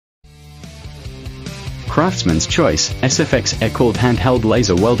Craftsman's choice, SFX air-cooled handheld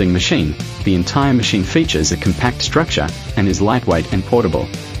laser welding machine. The entire machine features a compact structure and is lightweight and portable.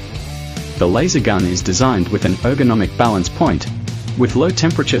 The laser gun is designed with an ergonomic balance point. With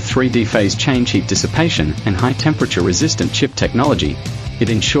low-temperature 3D phase change heat dissipation and high-temperature resistant chip technology, it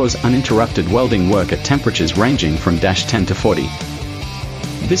ensures uninterrupted welding work at temperatures ranging from -10 to 40.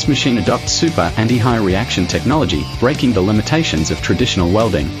 This machine adopts super anti-high reaction technology, breaking the limitations of traditional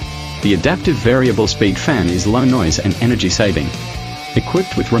welding. The adaptive variable speed fan is low noise and energy saving.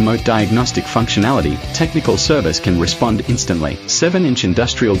 Equipped with remote diagnostic functionality, technical service can respond instantly. 7-inch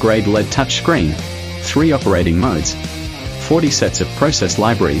industrial-grade LED touchscreen, 3 operating modes, 40 sets of process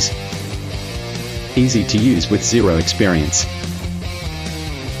libraries. Easy to use with zero experience.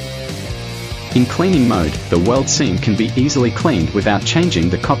 In cleaning mode, the weld seam can be easily cleaned without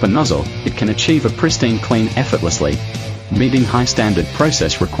changing the copper nozzle. It can achieve a pristine clean effortlessly, meeting high standard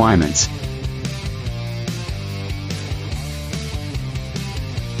process requirements.